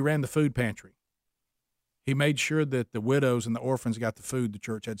 He ran the food pantry. He made sure that the widows and the orphans got the food the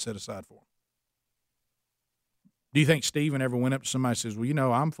church had set aside for them. Do you think Stephen ever went up to somebody and says, well, you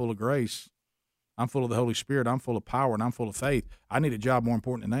know, I'm full of grace, I'm full of the Holy Spirit, I'm full of power, and I'm full of faith. I need a job more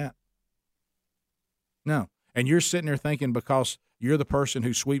important than that? No. And you're sitting there thinking because you're the person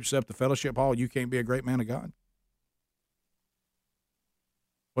who sweeps up the fellowship hall, you can't be a great man of God?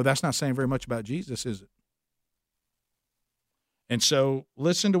 Well, that's not saying very much about Jesus, is it? And so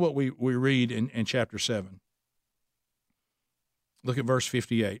listen to what we read in chapter 7. Look at verse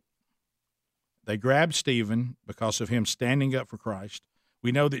 58. They grabbed Stephen because of him standing up for Christ.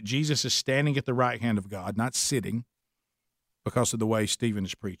 We know that Jesus is standing at the right hand of God, not sitting, because of the way Stephen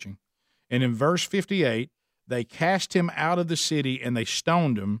is preaching. And in verse 58, they cast him out of the city and they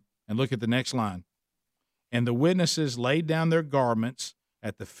stoned him. And look at the next line. And the witnesses laid down their garments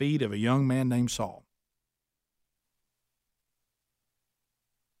at the feet of a young man named Saul.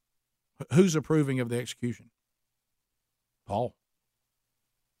 Who's approving of the execution? Paul.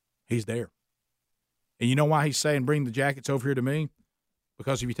 He's there. And you know why he's saying, bring the jackets over here to me?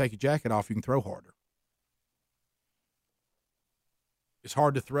 Because if you take your jacket off, you can throw harder. It's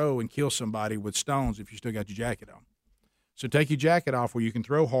hard to throw and kill somebody with stones if you still got your jacket on. So take your jacket off where you can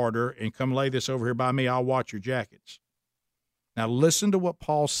throw harder and come lay this over here by me. I'll watch your jackets. Now listen to what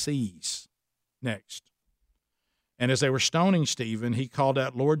Paul sees next. And as they were stoning Stephen, he called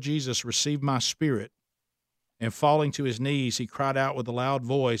out, Lord Jesus, receive my spirit. And falling to his knees, he cried out with a loud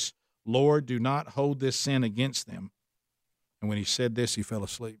voice, Lord, do not hold this sin against them. And when he said this, he fell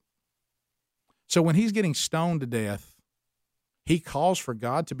asleep. So when he's getting stoned to death, He calls for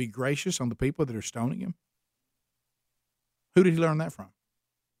God to be gracious on the people that are stoning him. Who did he learn that from?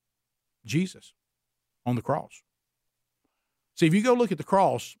 Jesus on the cross. See, if you go look at the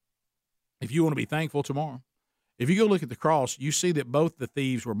cross, if you want to be thankful tomorrow, if you go look at the cross, you see that both the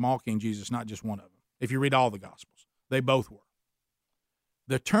thieves were mocking Jesus, not just one of them. If you read all the Gospels, they both were.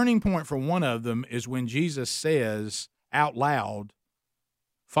 The turning point for one of them is when Jesus says out loud,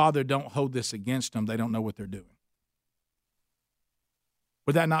 Father, don't hold this against them. They don't know what they're doing.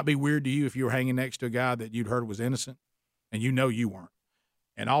 Would that not be weird to you if you were hanging next to a guy that you'd heard was innocent and you know you weren't?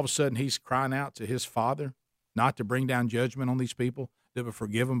 And all of a sudden he's crying out to his Father not to bring down judgment on these people, that would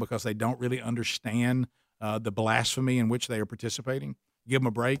forgive them because they don't really understand the blasphemy in which they are participating. Give them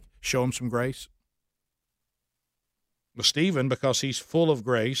a break, show them some grace. Well, Stephen, because he's full of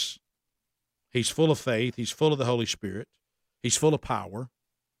grace, he's full of faith, he's full of the Holy Spirit, he's full of power.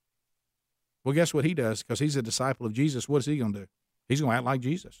 Well, guess what he does? Because he's a disciple of Jesus, what is he going to do? He's going to act like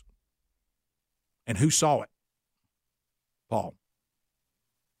Jesus. And who saw it? Paul.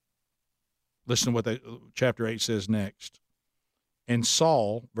 Listen to what chapter 8 says next. And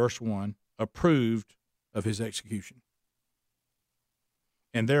Saul, verse 1, approved of his execution.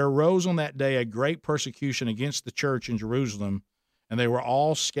 And there arose on that day a great persecution against the church in Jerusalem, and they were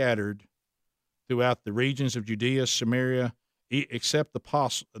all scattered throughout the regions of Judea, Samaria, except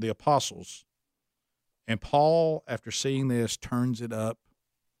the apostles. And Paul, after seeing this, turns it up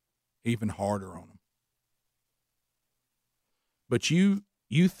even harder on them. But you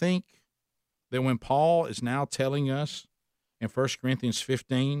think that when Paul is now telling us in 1 Corinthians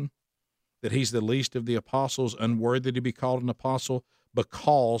 15 that he's the least of the apostles, unworthy to be called an apostle,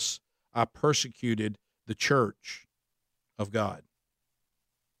 because I persecuted the church of God.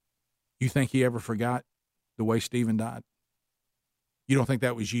 You think he ever forgot the way Stephen died? You don't think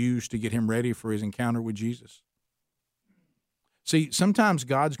that was used to get him ready for his encounter with Jesus? See, sometimes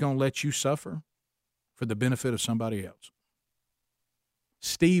God's going to let you suffer for the benefit of somebody else.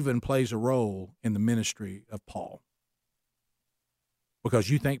 Stephen plays a role in the ministry of Paul. Because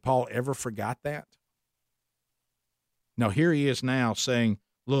you think Paul ever forgot that? No, here he is now saying,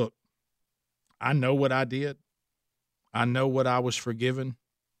 look, I know what I did. I know what I was forgiven.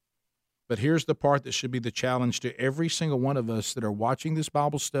 But here's the part that should be the challenge to every single one of us that are watching this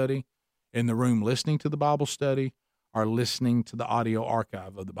Bible study, in the room listening to the Bible study, or listening to the audio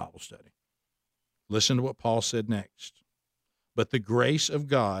archive of the Bible study. Listen to what Paul said next. But the grace of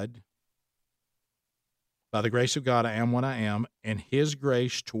God, by the grace of God I am what I am, and his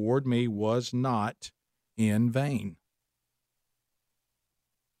grace toward me was not in vain.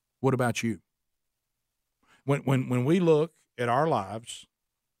 What about you? When we look at our lives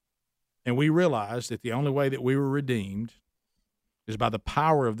and we realize that the only way that we were redeemed is by the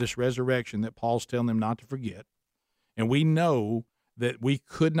power of this resurrection that Paul's telling them not to forget, and we know that we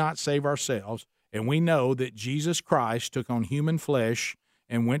could not save ourselves, and we know that Jesus Christ took on human flesh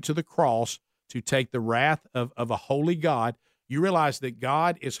and went to the cross to take the wrath of a holy God, you realize that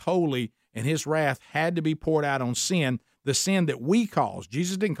God is holy and his wrath had to be poured out on sin, the sin that we caused.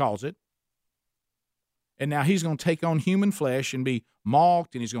 Jesus didn't cause it. And now he's going to take on human flesh and be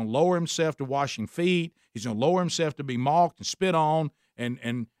mocked, and he's going to lower himself to washing feet. He's going to lower himself to be mocked and spit on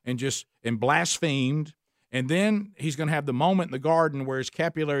and blasphemed. And then he's going to have the moment in the garden where his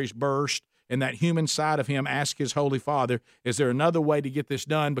capillaries burst and that human side of him asks his Holy Father, is there another way to get this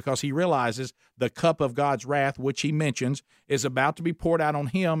done? Because he realizes the cup of God's wrath, which he mentions, is about to be poured out on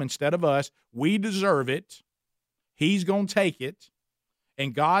him instead of us. We deserve it. He's going to take it.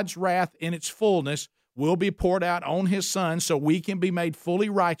 And God's wrath in its fullness will be poured out on his Son so we can be made fully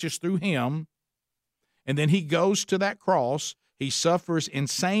righteous through him. And then he goes to that cross. He suffers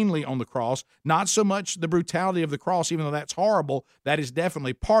insanely on the cross, not so much the brutality of the cross, even though that's horrible. That is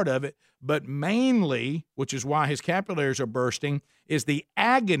definitely part of it. But mainly, which is why his capillaries are bursting, is the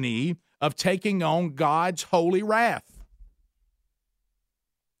agony of taking on God's holy wrath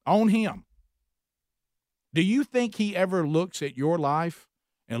on him. Do you think he ever looks at your life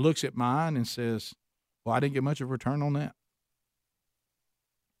and looks at mine and says, well, I didn't get much of a return on that?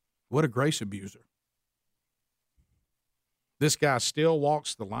 What a grace abuser. This guy still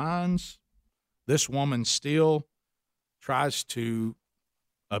walks the lines. This woman still tries to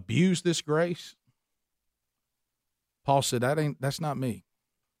abuse this grace. Paul said, that's not me.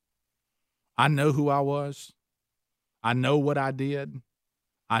 I know who I was. I know what I did.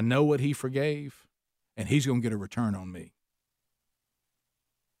 I know what he forgave, and he's going to get a return on me.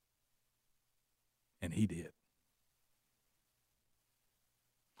 And he did.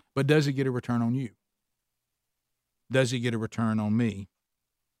 But does he get a return on you? Does he get a return on me?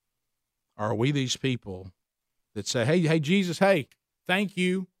 Or are we these people that say, hey, Jesus, hey, thank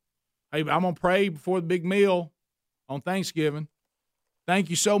you. Hey, I'm going to pray before the big meal on Thanksgiving. Thank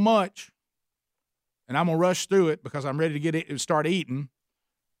you so much. And I'm going to rush through it because I'm ready to start eating.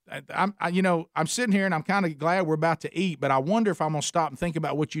 I'm sitting here and I'm kind of glad we're about to eat, but I wonder if I'm going to stop and think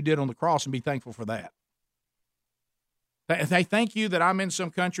about what you did on the cross and be thankful for that. Hey, thank you that I'm in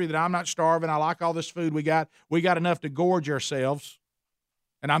some country that I'm not starving. I like all this food we got. We got enough to gorge ourselves,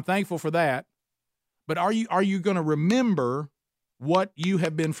 and I'm thankful for that. But are you going to remember what you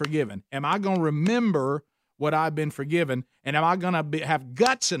have been forgiven? Am I going to remember what I've been forgiven? And am I going to have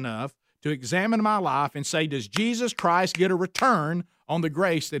guts enough to examine my life and say, does Jesus Christ get a return on the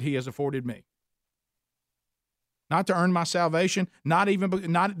grace that he has afforded me? Not to earn my salvation,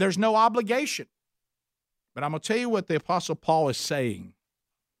 there's no obligation. But I'm going to tell you what the Apostle Paul is saying,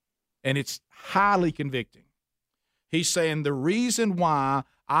 and it's highly convicting. He's saying the reason why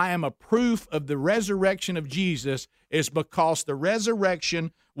I am a proof of the resurrection of Jesus is because the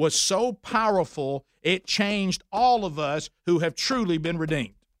resurrection was so powerful, it changed all of us who have truly been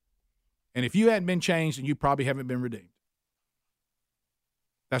redeemed. And if you hadn't been changed, then you probably haven't been redeemed.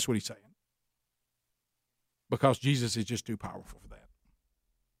 That's what he's saying. Because Jesus is just too powerful for that.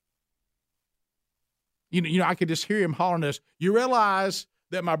 I could just hear him hollering us. You realize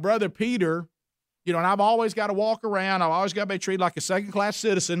that my brother Peter, and I've always got to walk around. I've always got to be treated like a second-class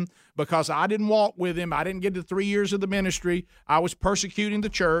citizen because I didn't walk with him. I didn't get to 3 years of the ministry. I was persecuting the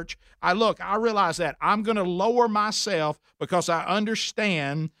church. I realize that. I'm going to lower myself because I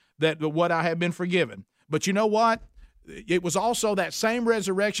understand that what I have been forgiven. But you know what? It was also that same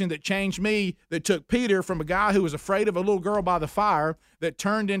resurrection that changed me, that took Peter from a guy who was afraid of a little girl by the fire, that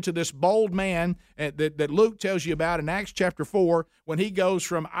turned into this bold man that Luke tells you about in Acts chapter 4, when he goes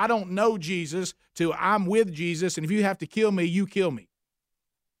from, I don't know Jesus, to I'm with Jesus, and if you have to kill me, you kill me.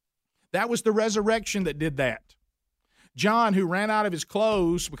 That was the resurrection that did that. John, who ran out of his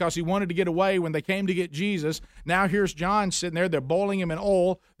clothes because he wanted to get away when they came to get Jesus, now here's John sitting there. They're boiling him in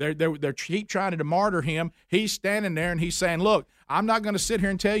oil. They're keep trying to martyr him. He's standing there, and he's saying, look, I'm not going to sit here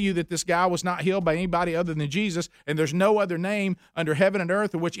and tell you that this guy was not healed by anybody other than Jesus, and there's no other name under heaven and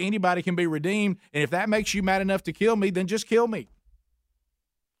earth in which anybody can be redeemed, and if that makes you mad enough to kill me, then just kill me.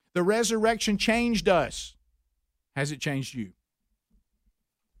 The resurrection changed us. Has it changed you?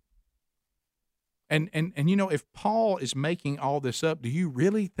 And if Paul is making all this up, do you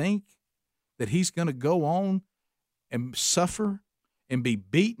really think that he's going to go on and suffer and be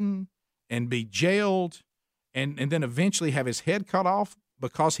beaten and be jailed and then eventually have his head cut off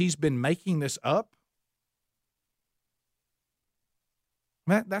because he's been making this up?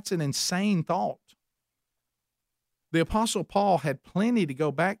 That's an insane thought. The Apostle Paul had plenty to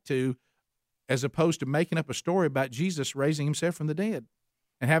go back to as opposed to making up a story about Jesus raising himself from the dead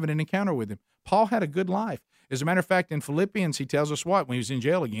and having an encounter with him. Paul had a good life. As a matter of fact, in Philippians, he tells us when he was in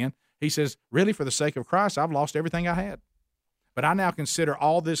jail again, he says, really, for the sake of Christ, I've lost everything I had. But I now consider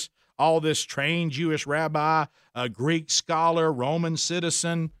all this trained Jewish rabbi, a Greek scholar, Roman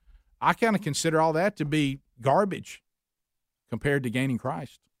citizen, I kind of consider all that to be garbage compared to gaining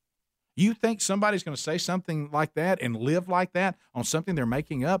Christ. You think somebody's going to say something like that and live like that on something they're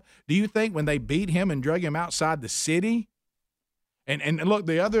making up? Do you think when they beat him and drug him outside the city, and look,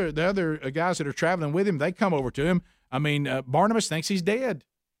 the other guys that are traveling with him, they come over to him. I mean, Barnabas thinks he's dead.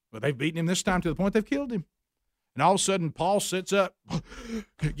 But they've beaten him this time to the point they've killed him. And all of a sudden, Paul sits up,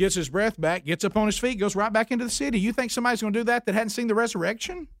 gets his breath back, gets up on his feet, goes right back into the city. You think somebody's going to do that hadn't seen the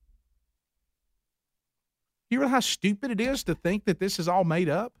resurrection? You realize how stupid it is to think that this is all made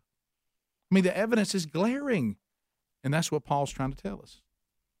up? I mean, the evidence is glaring. And that's what Paul's trying to tell us.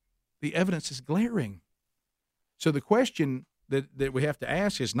 The evidence is glaring. So the question that we have to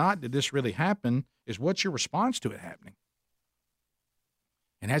ask is not, did this really happen, is what's your response to it happening?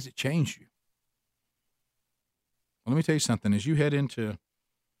 And has it changed you? Well, let me tell you something. As you head into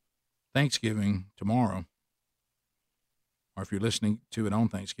Thanksgiving tomorrow, or if you're listening to it on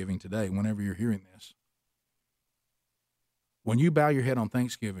Thanksgiving today, whenever you're hearing this, when you bow your head on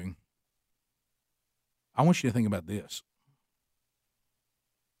Thanksgiving, I want you to think about this.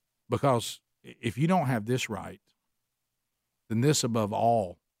 Because if you don't have this right, then this above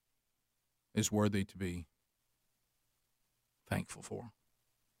all is worthy to be thankful for.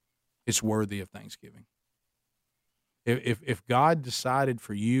 It's worthy of thanksgiving. If God decided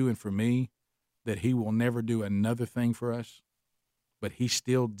for you and for me that he will never do another thing for us, but he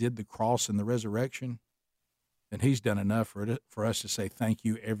still did the cross and the resurrection, then he's done enough for us to say thank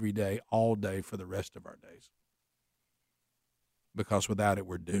you every day, all day, for the rest of our days. Because without it,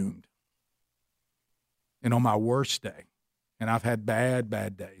 we're doomed. And on my worst day, and I've had bad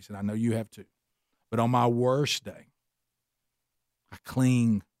days, and I know you have too, But on my worst day, I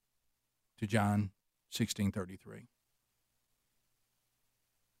cling to John 16:33.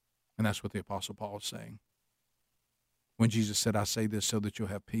 And that's what the Apostle Paul is saying. When Jesus said, I say this so that you'll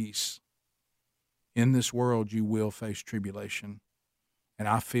have peace. In this world, you will face tribulation. And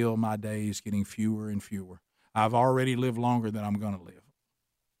I feel my days getting fewer and fewer. I've already lived longer than I'm going to live.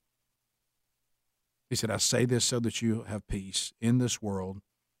 He said, I say this so that you have peace. In this world,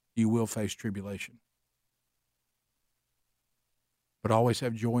 you will face tribulation. But always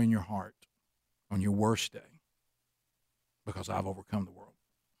have joy in your heart on your worst day, because I've overcome the world.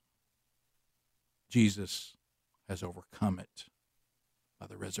 Jesus has overcome it by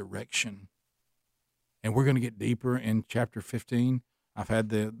the resurrection. And we're going to get deeper in chapter 15. I've had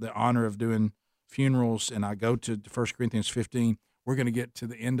the honor of doing funerals, and I go to 1 Corinthians 15. We're going to get to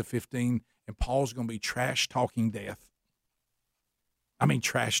the end of 15, and Paul's going to be trash-talking death. I mean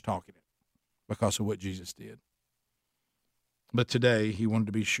trash-talking it because of what Jesus did. But today, he wanted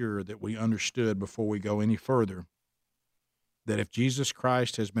to be sure that we understood before we go any further that if Jesus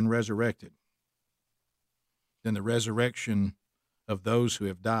Christ has been resurrected, then the resurrection of those who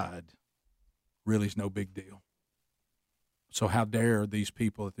have died really is no big deal. So how dare these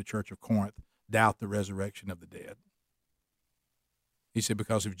people at the Church of Corinth doubt the resurrection of the dead? He said,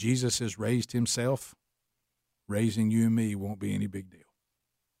 because if Jesus has raised himself, raising you and me won't be any big deal.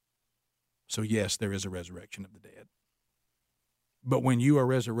 So yes, there is a resurrection of the dead. But when you are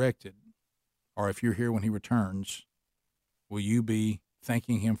resurrected, or if you're here when he returns, will you be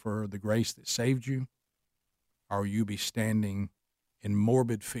thanking him for the grace that saved you? Or will you be standing in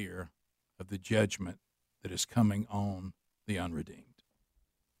morbid fear of the judgment that is coming on the unredeemed?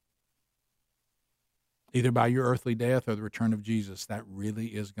 Either by your earthly death or the return of Jesus, that really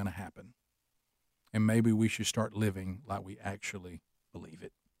is going to happen. And maybe we should start living like we actually believe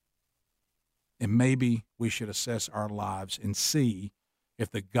it. And maybe we should assess our lives and see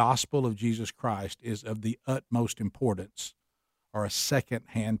if the gospel of Jesus Christ is of the utmost importance or a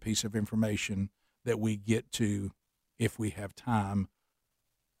second-hand piece of information that we get to if we have time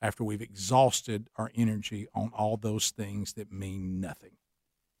after we've exhausted our energy on all those things that mean nothing.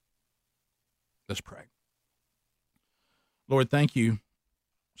 Let's pray. Lord, thank you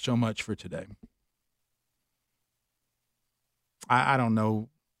so much for today. I don't know,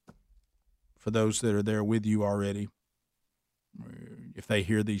 for those that are there with you already, if they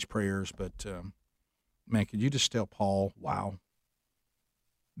hear these prayers, but man, could you just tell Paul, wow,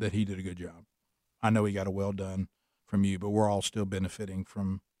 that he did a good job. I know he got a well done from you, but we're all still benefiting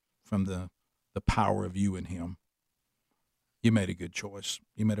from the power of you and him. You made a good choice.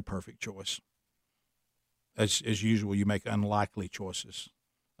 You made a perfect choice. As usual, you make unlikely choices.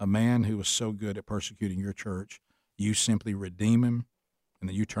 A man who was so good at persecuting your church, you simply redeem him, and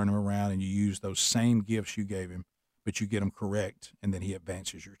then you turn him around and you use those same gifts you gave him, but you get him correct, and then he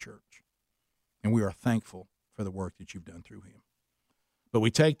advances your church. And we are thankful for the work that you've done through him. But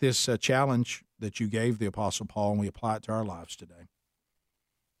we take this challenge that you gave the Apostle Paul and we apply it to our lives today.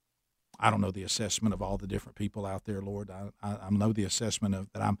 I don't know the assessment of all the different people out there, Lord. I know the assessment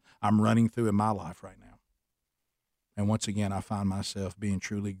of that I'm running through in my life right now. And once again, I find myself being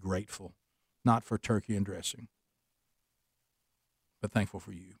truly grateful, not for turkey and dressing, but thankful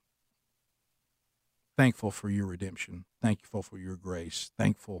for you. Thankful for your redemption. Thankful for your grace.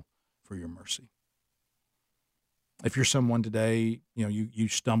 Thankful for your mercy. If you're someone today, you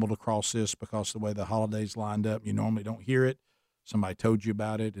stumbled across this because of the way the holidays lined up, you normally don't hear it. Somebody told you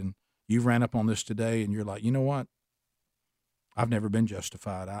about it, and you ran up on this today, and you're like, you know what? I've never been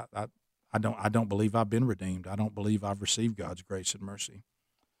justified. I don't believe I've been redeemed. I don't believe I've received God's grace and mercy.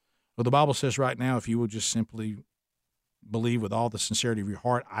 Well, the Bible says right now, if you will just simply believe with all the sincerity of your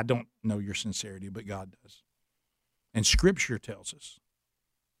heart, I don't know your sincerity, but God does. And Scripture tells us,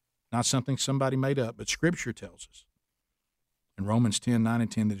 not something somebody made up, but Scripture tells us in Romans 10:9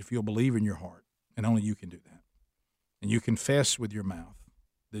 and 10 that if you'll believe in your heart, and only you can do that, and you confess with your mouth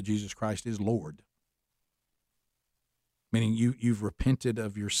that Jesus Christ is Lord, meaning you've repented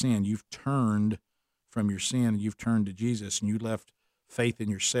of your sin, you've turned from your sin, and you've turned to Jesus, and you left faith in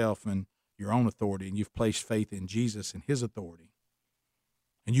yourself and your own authority, and you've placed faith in Jesus and his authority,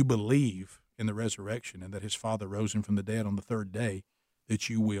 and you believe in the resurrection and that his Father rose him from the dead on the third day, that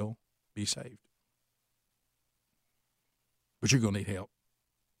you will be saved. But you're going to need help,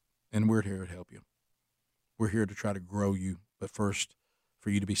 and we're here to help you. We're here to try to grow you, but first, for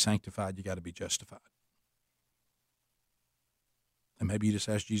you to be sanctified, you got to be justified. And maybe you just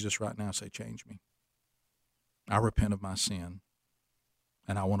ask Jesus right now, say, change me. I repent of my sin,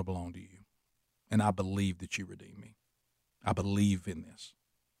 and I want to belong to you. And I believe that you redeem me. I believe in this.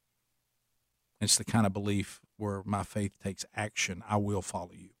 It's the kind of belief where my faith takes action. I will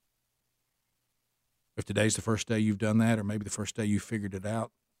follow you. If today's the first day you've done that, or maybe the first day you figured it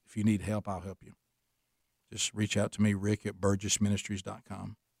out, if you need help, I'll help you. Just reach out to me,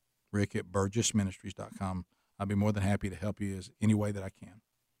 rick@burgessministries.com. rick@burgessministries.com. I'll be more than happy to help you any way that I can.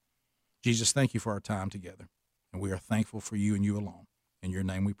 Jesus, thank you for our time together, and we are thankful for you and you alone. In your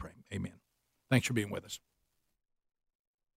name we pray. Amen. Thanks for being with us.